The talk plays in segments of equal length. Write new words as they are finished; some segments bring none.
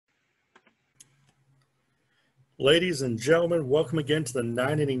Ladies and gentlemen, welcome again to the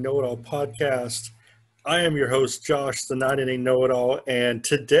 9 Inning Know-It-All podcast. I am your host, Josh, the 9 Inning Know-It-All, and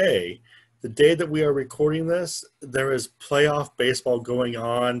today, the day that we are recording this, there is playoff baseball going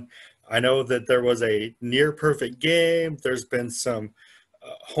on. I know that there was a near-perfect game. There's been some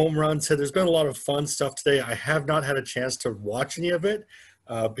home runs hit. There's been a lot of fun stuff today. I have not had a chance to watch any of it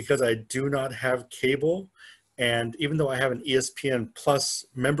because I do not have cable, and even though I have an ESPN Plus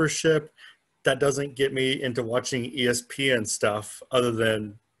membership, that doesn't get me into watching ESPN stuff other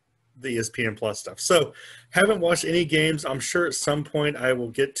than the ESPN Plus stuff. So haven't watched any games. I'm sure at some point I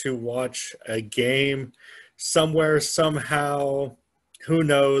will get to watch a game somewhere, somehow. Who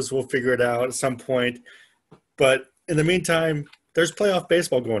knows? We'll figure it out at some point. But in the meantime, there's playoff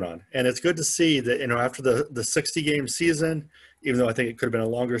baseball going on. And it's good to see that, after the 60-game season, even though I think it could have been a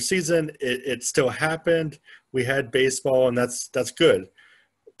longer season, it still happened. We had baseball, and that's good.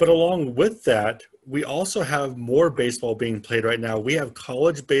 But along with that, we also have more baseball being played right now. We have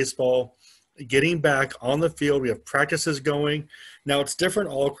college baseball getting back on the field. We have practices going. Now, it's different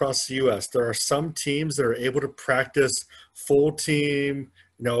all across the U.S. There are some teams that are able to practice full team,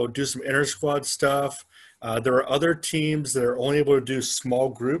 do some inter-squad stuff. There are other teams that are only able to do small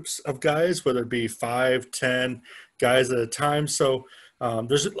groups of guys, whether it be 5, 10 guys at a time. So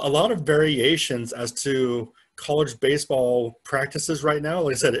there's a lot of variations as to college baseball practices right now.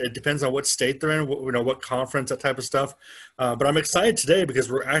 Like I said, it depends on what state they're in, what conference, that type of stuff. But I'm excited today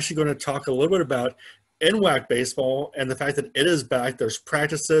because we're actually going to talk a little bit about NWAC baseball and the fact that it is back. There's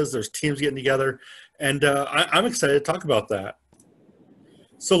practices, there's teams getting together, and I'm excited to talk about that.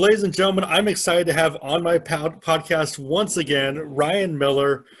 So, ladies and gentlemen, I'm excited to have on my podcast once again Ryan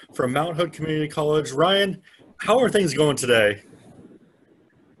Miller from Mount Hood Community College. Ryan, how are things going today?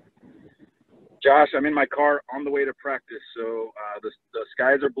 Josh, I'm in my car on the way to practice. So the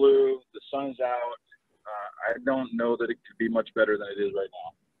skies are blue, the sun's out. I don't know that it could be much better than it is right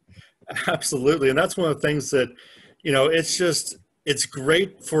now. Absolutely. And that's one of the things that, it's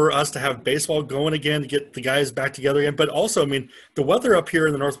great for us to have baseball going again, to get the guys back together again. But also, the weather up here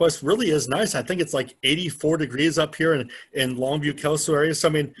in the Northwest really is nice. I think it's like 84 degrees up here in Longview, Kelso area.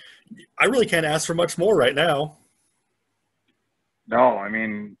 So, I really can't ask for much more right now. No,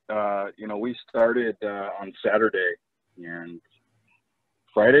 we started on Saturday, and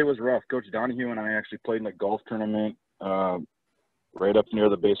Friday was rough. Coach Donahue and I actually played in a golf tournament right up near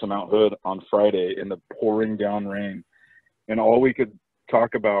the base of Mount Hood on Friday in the pouring down rain. And all we could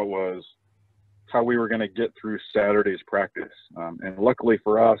talk about was how we were going to get through Saturday's practice. And luckily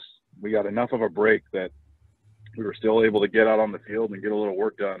for us, we got enough of a break that we were still able to get out on the field and get a little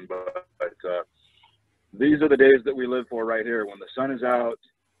work done. But these are the days that we live for right here. When the sun is out,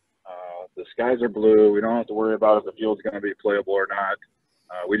 the skies are blue. We don't have to worry about if the field's going to be playable or not.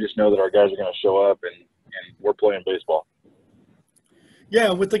 We just know that our guys are going to show up and we're playing baseball.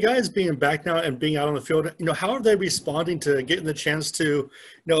 Yeah, with the guys being back now and being out on the field, how are they responding to getting the chance to,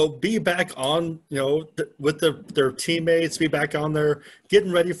 be back on, with their teammates, be back on there,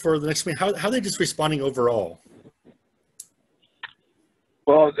 getting ready for the next meeting? How are they just responding overall?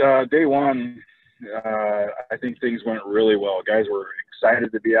 Well, day one, I think things went really well. Guys were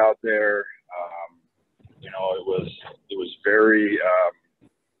excited to be out there. It was very,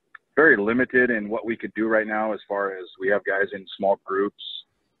 very limited in what we could do right now as far as we have guys in small groups.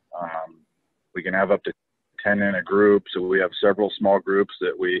 We can have up to 10 in a group. So we have several small groups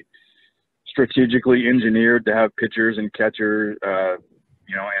that we strategically engineered to have pitchers and catchers, and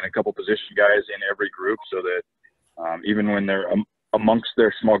a couple position guys in every group so that even when they're amongst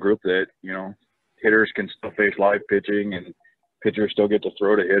their small group that, hitters can still face live pitching and pitchers still get to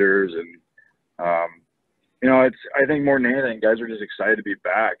throw to hitters. And, I think more than anything, guys are just excited to be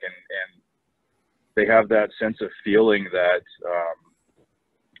back and they have that sense of feeling that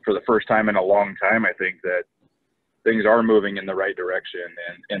for the first time in a long time, I think that things are moving in the right direction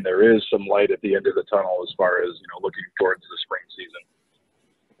and there is some light at the end of the tunnel as far as, looking towards the spring season.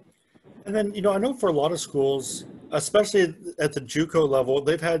 And then, I know for a lot of schools, especially at the JUCO level,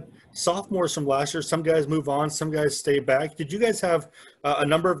 they've had sophomores from last year. Some guys move on, some guys stay back. Did you guys have a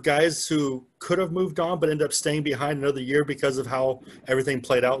number of guys who could have moved on but end up staying behind another year because of how everything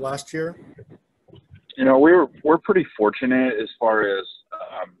played out last year? We're pretty fortunate as far as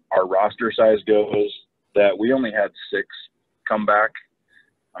our roster size goes that we only had 6 come back,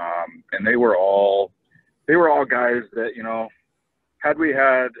 and they were all guys that had we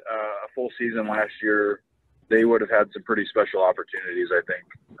had a full season last year, they would have had some pretty special opportunities, I think.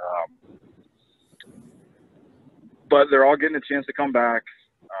 But they're all getting a chance to come back.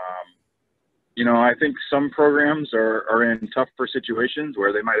 I think some programs are in tougher situations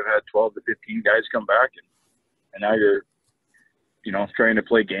where they might have had 12 to 15 guys come back, and And now you're, trying to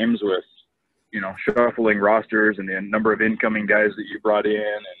play games with, shuffling rosters and the number of incoming guys that you brought in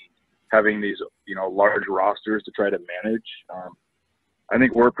and having these, large rosters to try to manage. I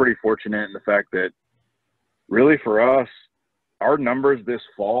think we're pretty fortunate in the fact that really for us, our numbers this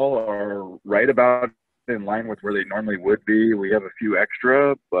fall are right about in line with where they normally would be. We have a few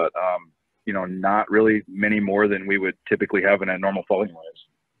extra, but, not really many more than we would typically have in a normal fall anyways.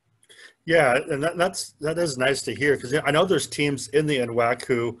 Yeah, and that is nice to hear, because I know there's teams in the NWAC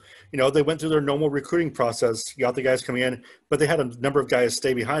who, they went through their normal recruiting process, got the guys coming in, but they had a number of guys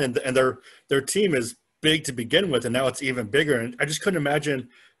stay behind, and their team is big to begin with, and now it's even bigger. And I just couldn't imagine,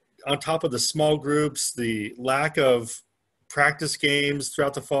 on top of the small groups, the lack of practice games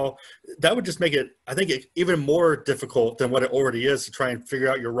throughout the fall, that would just make it, I think, even more difficult than what it already is to try and figure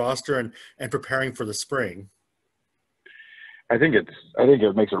out your roster and preparing for the spring. I think it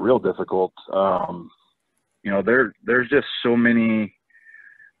makes it real difficult. There's just so many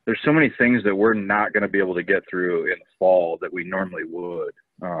things that we're not going to be able to get through in the fall that we normally would.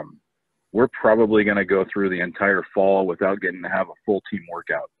 We're probably going to go through the entire fall without getting to have a full team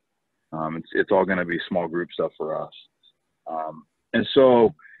workout. It's all going to be small group stuff for us. And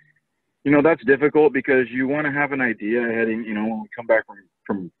so, that's difficult because you want to have an idea heading, when we come back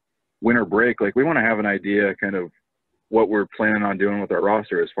from winter break, like we want to have an idea kind of what we're planning on doing with our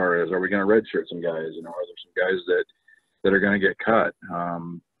roster as far as, are we going to redshirt some guys? Are there some guys that are going to get cut?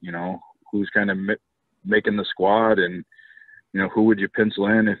 Who's kind of making the squad, and, who would you pencil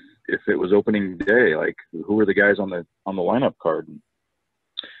in if it was opening day? Like, who are the guys on the lineup card? And,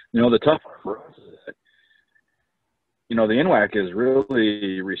 the tough part for us is that, the NWAC is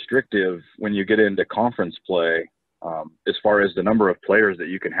really restrictive when you get into conference play, as far as the number of players that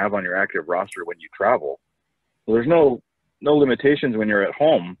you can have on your active roster when you travel. Well, there's no limitations when you're at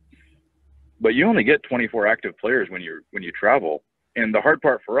home, but you only get 24 active players when you travel. And the hard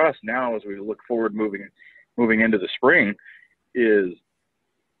part for us now, as we look forward moving into the spring, is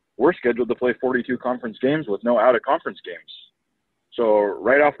we're scheduled to play 42 conference games with no out of conference games. So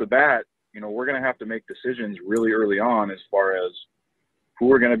right off the bat, we're going to have to make decisions really early on as far as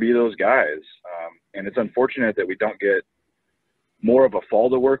who are going to be those guys. And it's unfortunate that we don't get more of a fall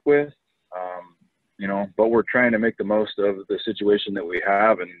to work with. But we're trying to make the most of the situation that we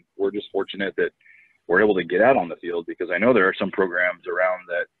have, and we're just fortunate that we're able to get out on the field, because I know there are some programs around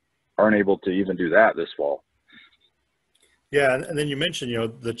that aren't able to even do that this fall. Yeah, and then you mentioned,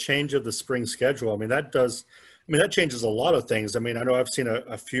 the change of the spring schedule. That changes a lot of things. I know I've seen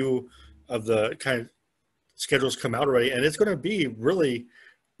a few of the kind of schedules come out already, and it's going to be really,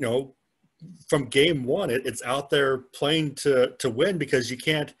 from game one, it's out there playing to win, because you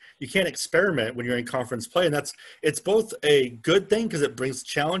can't experiment when you're in conference play. And it's both a good thing because it brings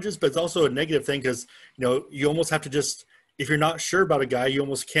challenges, but it's also a negative thing because, you almost have to just, if you're not sure about a guy, you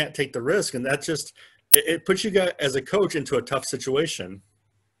almost can't take the risk. And that's just, it puts you guys as a coach into a tough situation.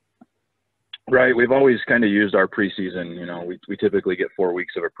 Right. We've always kind of used our preseason. We typically get 4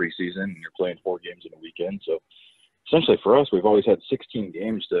 weeks of a preseason, and you're playing 4 games in a weekend. So essentially for us, we've always had 16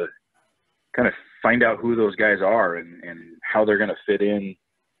 games to kind of find out who those guys are and how they're going to fit in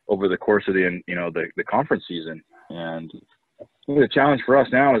over the course of the conference season. And the challenge for us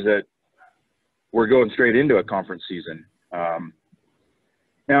now is that we're going straight into a conference season.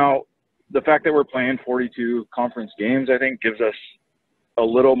 Now, the fact that we're playing 42 conference games, I think, gives us a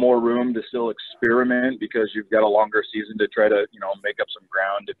little more room to still experiment, because you've got a longer season to try to, make up some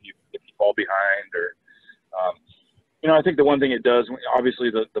ground if you fall behind, or, I think the one thing it does,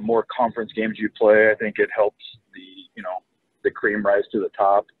 obviously the more conference games you play, I think it helps the cream rise to the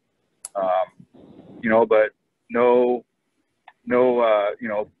top, but no,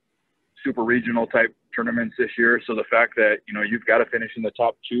 super regional type tournaments this year. So the fact that, you've got to finish in the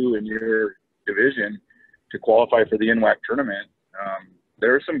top 2 in your division to qualify for the NWAC tournament.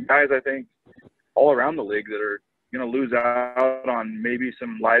 There are some guys, I think, all around the league that are going to lose out on maybe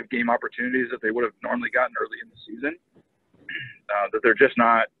some live game opportunities that they would have normally gotten early in the season, that they're just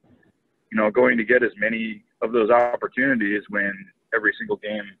not, going to get as many of those opportunities when every single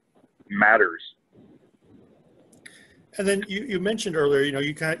game matters. And then you mentioned earlier,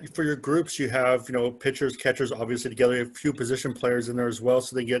 you for your groups, you have, pitchers, catchers, obviously together, you have a few position players in there as well,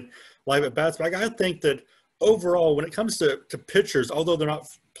 so they get live at bats. But I got to think that overall, when it comes to pitchers, although they're not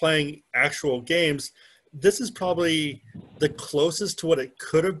playing actual games, this is probably the closest to what it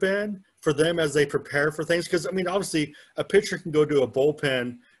could have been for them as they prepare for things. Because, obviously, a pitcher can go to a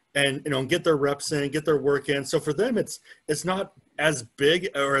bullpen and, get their reps in, get their work in. So for them, it's not as big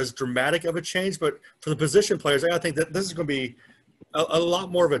or as dramatic of a change. But for the position players, I think that this is going to be a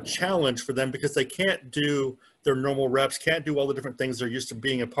lot more of a challenge for them because they can't do their normal reps, can't do all the different things they're used to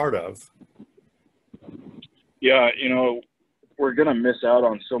being a part of. Yeah, we're going to miss out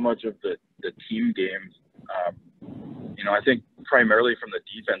on so much of the team game. I think primarily from the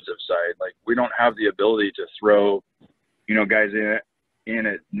defensive side, like we don't have the ability to throw, guys in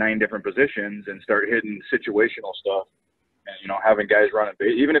at 9 different positions and start hitting situational stuff and, having guys running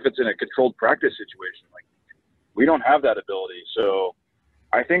base, even if it's in a controlled practice situation. Like we don't have that ability. So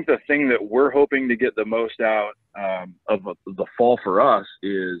I think the thing that we're hoping to get the most out of the fall for us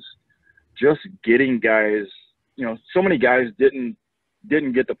is just getting guys, so many guys didn't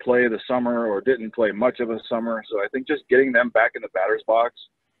get to play the summer or didn't play much of a summer. So I think just getting them back in the batter's box,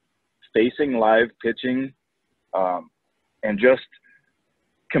 facing live pitching, and just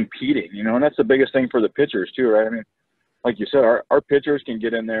competing, and that's the biggest thing for the pitchers too, right? I mean, like you said, our pitchers can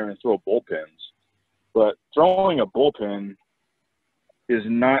get in there and throw bullpens, but throwing a bullpen is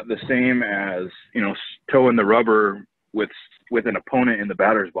not the same as, toeing the rubber with an opponent in the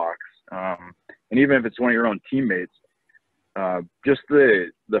batter's box. And even if it's one of your own teammates, just the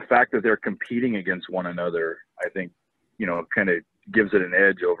fact that they're competing against one another, I think, kind of gives it an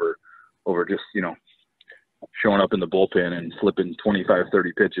edge over just, showing up in the bullpen and flipping 25,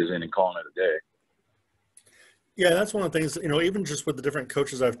 30 pitches in and calling it a day. Yeah, that's one of the things, even just with the different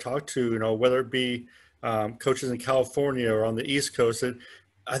coaches I've talked to, whether it be coaches in California or on the East Coast,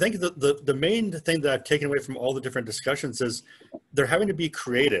 I think the main thing that I've taken away from all the different discussions is they're having to be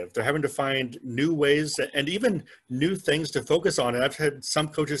creative. They're having to find new ways and even new things to focus on. And I've had some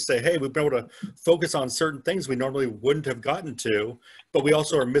coaches say, hey, we've been able to focus on certain things we normally wouldn't have gotten to, but we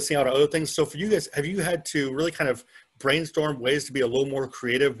also are missing out on other things. So for you guys, have you had to really kind of brainstorm ways to be a little more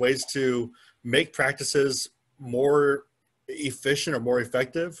creative, ways to make practices more efficient or more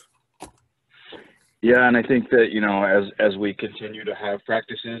effective? Yeah, and I think that, as we continue to have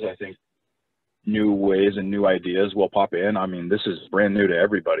practices, I think new ways and new ideas will pop in. I mean, this is brand new to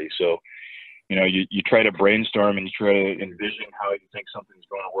everybody. So, you try to brainstorm and you try to envision how you think something's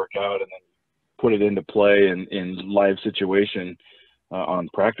going to work out and then put it into play in live situation on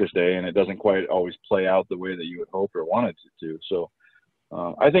practice day, and it doesn't quite always play out the way that you would hope or wanted it to. So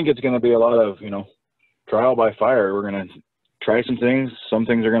I think it's going to be a lot of, trial by fire. We're going to try some things. Some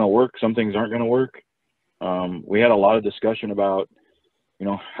things are going to work. Some things aren't going to work. We had a lot of discussion about,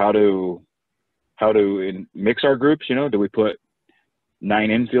 how to mix our groups. Do we put 9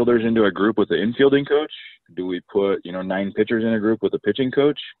 infielders into a group with the infielding coach? Do we put, 9 pitchers in a group with a pitching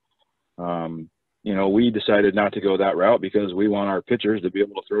coach? We decided not to go that route because we want our pitchers to be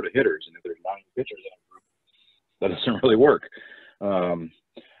able to throw to hitters. And if there's 9 pitchers in a group, that doesn't really work.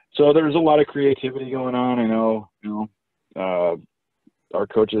 So there's a lot of creativity going on. I know, our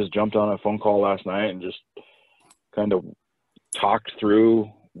coaches jumped on a phone call last night and just kind of talked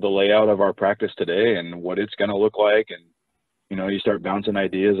through the layout of our practice today and what it's going to look like. And, you start bouncing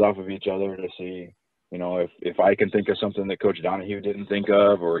ideas off of each other to see, if I can think of something that Coach Donahue didn't think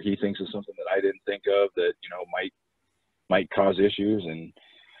of, or he thinks of something that I didn't think of that, might cause issues. And,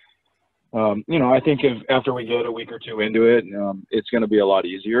 I think after we get a week or two into it, it's going to be a lot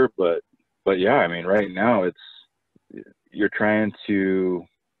easier, but yeah, I mean, right now you're trying to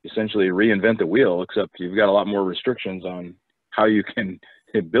essentially reinvent the wheel, except you've got a lot more restrictions on how you can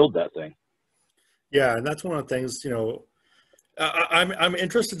build that thing. Yeah. And that's one of the things, I'm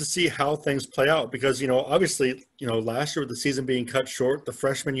interested to see how things play out because, obviously, last year with the season being cut short, the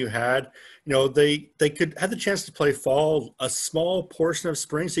freshmen you had, they could have the chance to play fall, a small portion of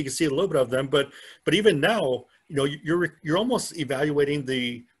spring, so you can see a little bit of them. But even now, you're almost evaluating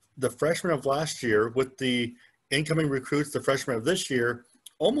the freshmen of last year with the incoming recruits, the freshmen of this year,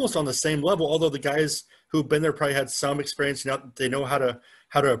 almost on the same level. Although the guys who've been there probably had some experience, they know how to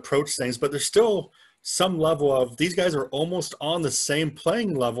approach things, but there's still some level of these guys are almost on the same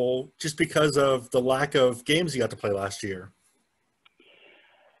playing level just because of the lack of games you got to play last year.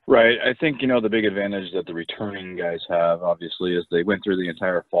 Right. I think, the big advantage that the returning guys have, obviously, is they went through the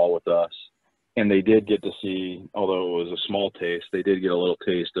entire fall with us, and they did get to see, although it was a small taste, they did get a little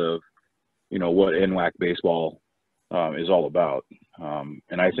taste of, what NWAC baseball is all about.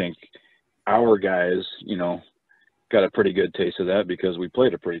 And I think our guys, got a pretty good taste of that because we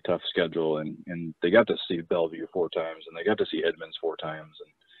played a pretty tough schedule, and they got to see Bellevue 4 times and they got to see Edmonds 4 times.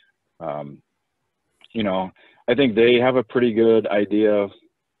 And, I think they have a pretty good idea of,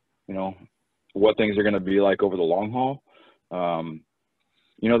 what things are going to be like over the long haul.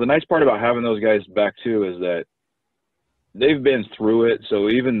 The nice part about having those guys back too, is that they've been through it. So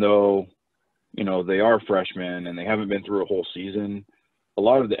even though, they are freshmen and they haven't been through a whole season, a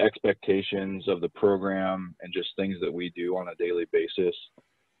lot of the expectations of the program and just things that we do on a daily basis,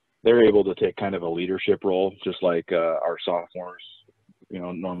 they're able to take kind of a leadership role, just like our sophomores,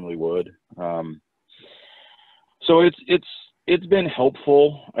 normally would. So it's been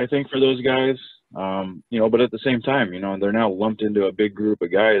helpful, I think, for those guys. But at the same time, they're now lumped into a big group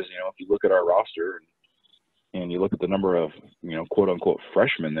of guys. If you look at our roster and you look at the number of, quote unquote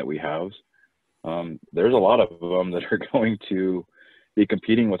freshmen that we have, there's a lot of them that are going to be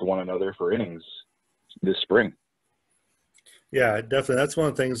competing with one another for innings this spring. Yeah, definitely. That's one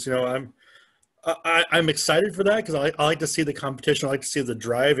of the things, I'm excited for that because I like to see the competition. I like to see the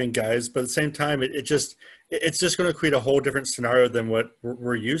driving guys, but at the same time, it's just going to create a whole different scenario than what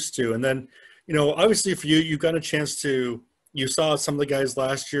we're used to. And then, obviously for you got a chance you saw some of the guys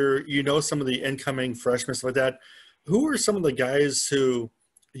last year, some of the incoming freshmen, stuff like that. Who are some of the guys who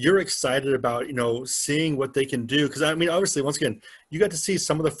you're excited about, seeing what they can do? Because, obviously, once again, you got to see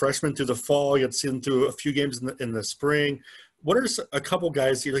some of the freshmen through the fall. You got to see them through a few games in the spring. What are a couple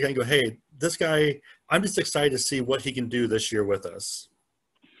guys you look at and go, hey, this guy, I'm just excited to see what he can do this year with us?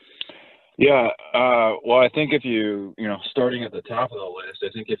 Yeah, well, I think if starting at the top of the list, I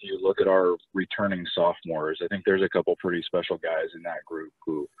think if you look at our returning sophomores, I think there's a couple pretty special guys in that group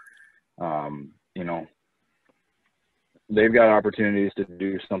who, they've got opportunities to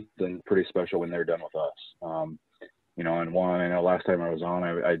do something pretty special when they're done with us. And one, I know last time I was on,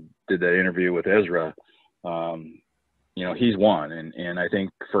 I did that interview with Ezra. He's one. And I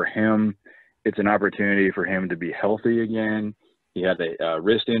think for him, it's an opportunity for him to be healthy again. He had a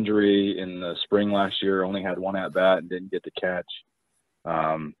wrist injury in the spring last year, only had one at bat and didn't get to catch.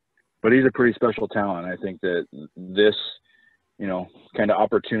 But he's a pretty special talent. I think that this, kind of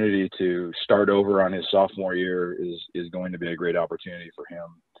opportunity to start over on his sophomore year is going to be a great opportunity for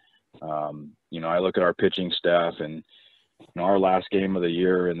him. I look at our pitching staff and our last game of the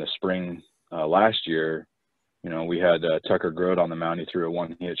year in the spring last year, we had Tucker Grote on the mound. He threw a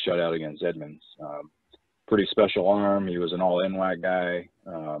one-hit shutout against Edmonds. Pretty special arm. He was an all-NWAC guy.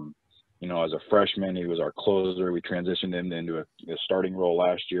 As a freshman, he was our closer. We transitioned him into a starting role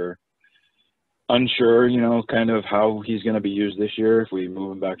last year. Unsure, kind of how he's going to be used this year, if we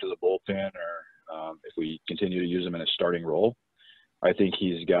move him back to the bullpen or if we continue to use him in a starting role. I think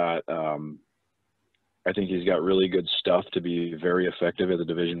he's got really good stuff to be very effective at the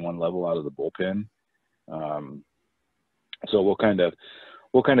Division I level out of the bullpen. So we'll kind of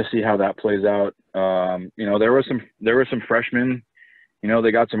see how that plays out. There were some freshmen,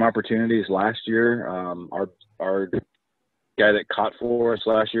 they got some opportunities last year. Our guy that caught for us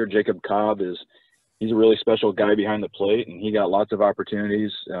last year, Jacob Cobb, he's a really special guy behind the plate, and he got lots of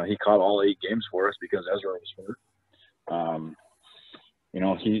opportunities. He caught all 8 games for us because Ezra was hurt.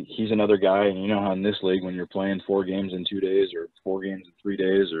 He's another guy, and how in this league, when you're playing 4 games in 2 days or 4 games in 3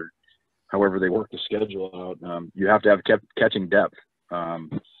 days or however they work the schedule out, you have to have catching depth.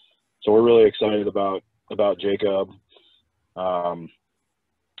 So we're really excited about Jacob. Some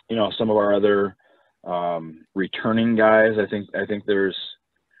of our other returning guys, I think there's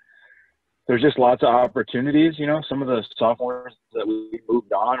just lots of opportunities. Some of the sophomores that we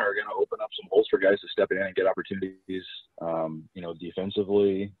moved on are going to open up some holes for guys to step in and get opportunities.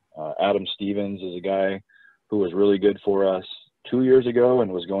 Defensively, Adam Stevens is a guy who was really good for us 2 years ago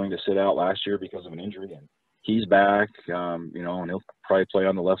and was going to sit out last year because of an injury, and he's back. And he'll probably play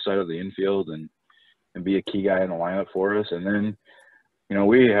on the left side of the infield and be a key guy in the lineup for us. And then,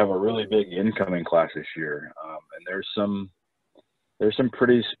 we have a really big incoming class this year, and there's some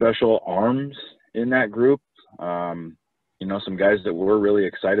pretty special arms in that group. Some guys that we're really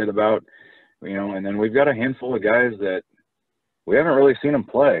excited about. And then we've got a handful of guys that we haven't really seen them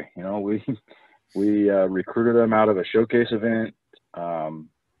play. We recruited them out of a showcase event.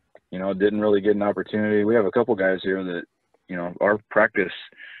 Didn't really get an opportunity. We have a couple guys here that, our practice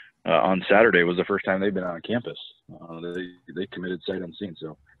on Saturday was the first time they've been on campus. They committed sight unseen.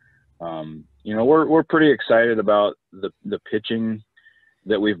 So, we're pretty excited about the pitching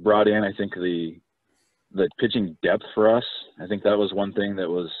that we've brought in. I think the pitching depth for us, I think that was one thing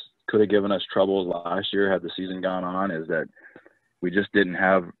that could have given us trouble last year had the season gone on, is that we just didn't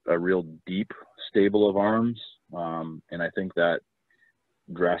have a real deep stable of arms. And I think that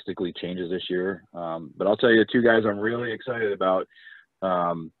drastically changes this year. But I'll tell you 2 guys I'm really excited about.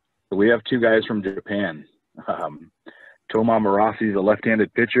 We have 2 guys from Japan. Toma Marasi is a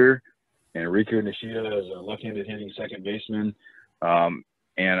left-handed pitcher, and Riku Nishida is a left-handed hitting second baseman.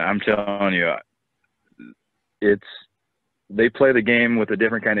 And I'm telling you, they play the game with a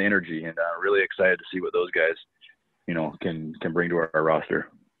different kind of energy, and I'm really excited to see what those guys, can bring to our roster.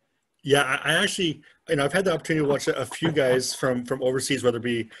 Yeah, I actually, I've had the opportunity to watch a few guys from overseas, whether it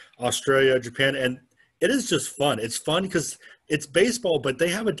be Australia, Japan, and it is just fun. It's fun because it's baseball, but they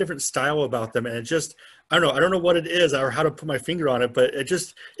have a different style about them, and it just, I don't know what it is or how to put my finger on it, but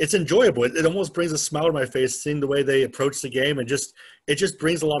it's enjoyable. It almost brings a smile to my face seeing the way they approach the game, and it just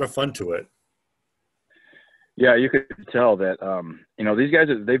brings a lot of fun to it. Yeah, you could tell that these guys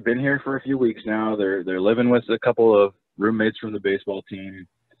they've been here for a few weeks now. They're living with a couple of roommates from the baseball team.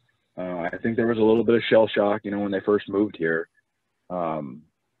 I think there was a little bit of shell shock, when they first moved here.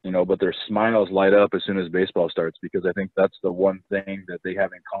 But their smiles light up as soon as baseball starts, because I think that's the one thing that they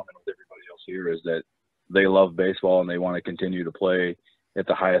have in common with everybody else here is that they love baseball and they want to continue to play at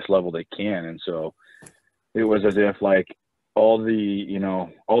the highest level they can. And so it was as if like all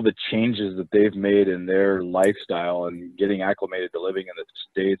the changes that they've made in their lifestyle and getting acclimated to living in the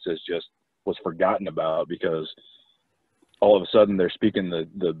States was forgotten about, because all of a sudden they're speaking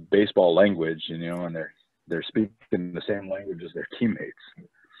the baseball language, and they're speaking the same language as their teammates.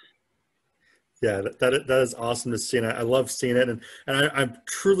 Yeah, that is awesome to see, and I love seeing it, and I'm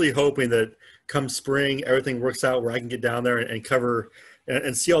truly hoping that come spring everything works out where I can get down there and cover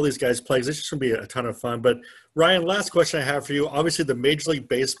and see all these guys play. 'Cause it's just going to be a ton of fun. But Ryan, last question I have for you. Obviously, the Major League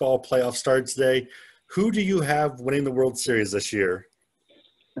Baseball playoff starts today. Who do you have winning the World Series this year?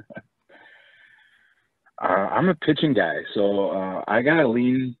 I'm a pitching guy, so I gotta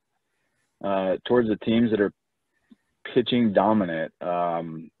lean towards the teams that are pitching dominant.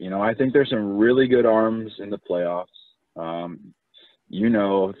 I think there's some really good arms in the playoffs.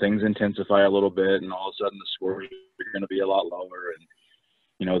 Things intensify a little bit, and all of a sudden the score is going to be a lot lower. And,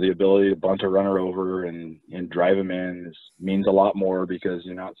 the ability to bunt a runner over and drive him in means a lot more, because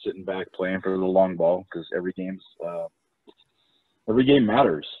you're not sitting back playing for the long ball, because every game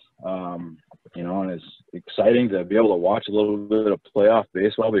matters. And it's exciting to be able to watch a little bit of playoff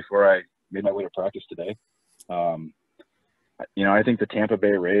baseball before I made my way to practice today. I think the Tampa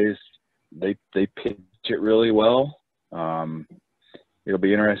Bay Rays, they pitch it really well. It'll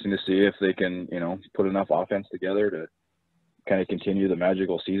be interesting to see if they can, put enough offense together to kind of continue the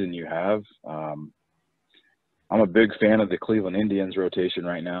magical season you have. I'm a big fan of the Cleveland Indians rotation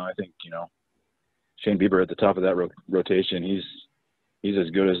right now. I think, Shane Bieber at the top of that rotation, he's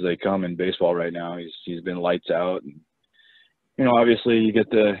as good as they come in baseball right now. He's been lights out. And, obviously you get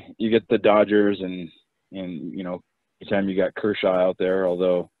the Dodgers and anytime you got Kershaw out there,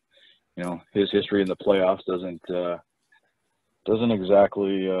 although, his history in the playoffs doesn't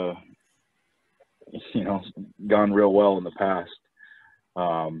exactly, gone real well in the past.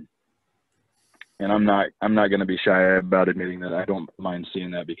 And I'm not going to be shy about admitting that I don't mind seeing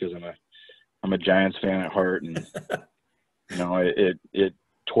that, because I'm a Giants fan at heart, and it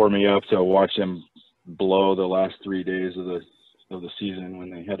tore me up to watch them blow the last 3 days of the season when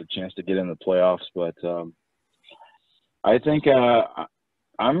they had a chance to get in the playoffs. But I think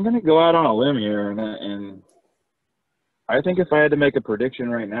I'm going to go out on a limb here, and I think if I had to make a prediction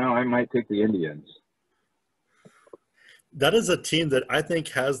right now, I might take the Indians. That is a team that I think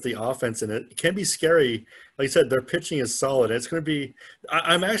has the offense in it. It can be scary. Like I said, their pitching is solid. It's going to be –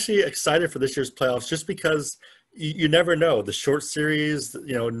 I'm actually excited for this year's playoffs, just because you never know. The short series,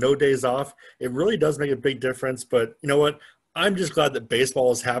 no days off, it really does make a big difference. But you know what? I'm just glad that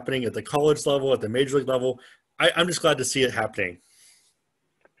baseball is happening at the college level, at the major league level. I'm just glad to see it happening.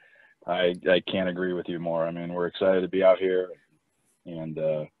 I can't agree with you more. I mean, we're excited to be out here, and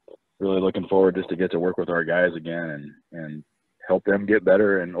really looking forward just to get to work with our guys again and help them get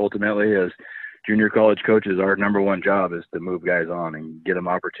better. And ultimately, as junior college coaches, our number one job is to move guys on and get them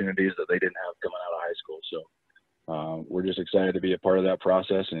opportunities that they didn't have coming out of high school. So we're just excited to be a part of that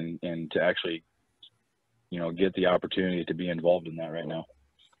process and to actually, get the opportunity to be involved in that right now.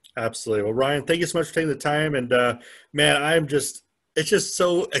 Absolutely. Well, Ryan, thank you so much for taking the time. And man, it's just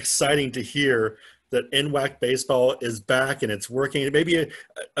so exciting to hear that NWAC baseball is back and it's working. It may be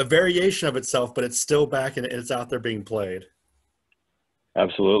a variation of itself, but it's still back and it's out there being played.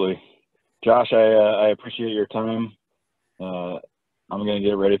 Absolutely. Josh, I appreciate your time. I'm going to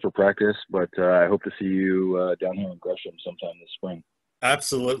get ready for practice, but I hope to see you down here in Gresham sometime this spring.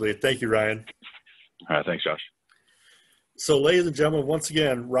 Absolutely. Thank you, Ryan. All right. Thanks, Josh. So, ladies and gentlemen, once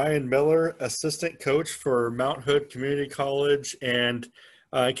again, Ryan Miller, assistant coach for Mount Hood Community College. And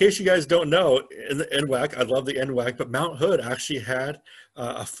in case you guys don't know, in the NWAC, I love the NWAC, but Mount Hood actually had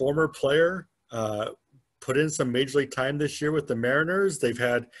a former player put in some major league time this year with the Mariners. They've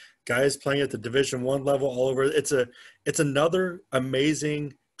had guys playing at the Division I level all over. It's another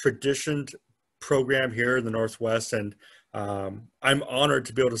amazing traditioned program here in the Northwest, and I'm honored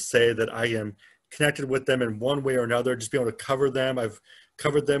to be able to say that I am connected with them in one way or another, just be able to cover them. I've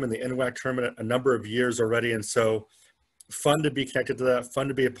covered them in the NWAC tournament a number of years already. And so fun to be connected to that, fun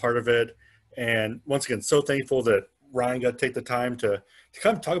to be a part of it. And once again, so thankful that Ryan got to take the time to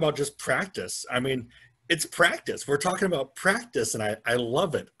come talk about just practice. I mean, it's practice. We're talking about practice, and I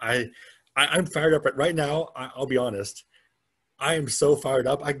love it. I'm fired up right now. I'll be honest. I am so fired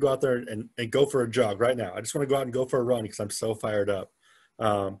up. I can go out there and go for a jog right now. I just want to go out and go for a run because I'm so fired up.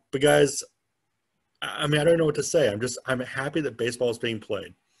 But guys, I mean, I don't know what to say. I'm happy that baseball is being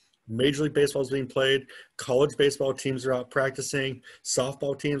played. Major League Baseball is being played. College baseball teams are out practicing.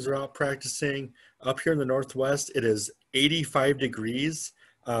 Softball teams are out practicing. Up here in the Northwest, it is 85 degrees,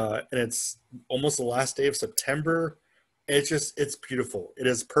 and it's almost the last day of September. It's beautiful. It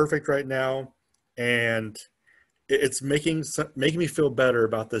is perfect right now, and it's making me feel better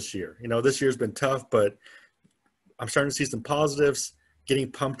about this year. You know, this year's been tough, but I'm starting to see some positives,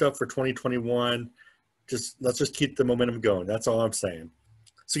 getting pumped up for 2021. Let's just keep the momentum going. That's all I'm saying.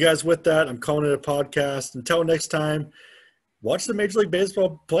 So, guys, with that, I'm calling it a podcast. Until next time, watch the Major League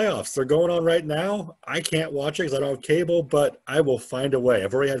Baseball playoffs. They're going on right now. I can't watch it because I don't have cable, but I will find a way.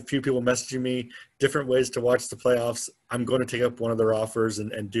 I've already had a few people messaging me different ways to watch the playoffs. I'm going to take up one of their offers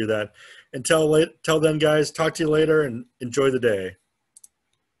and do that. Until then, guys, talk to you later and enjoy the day.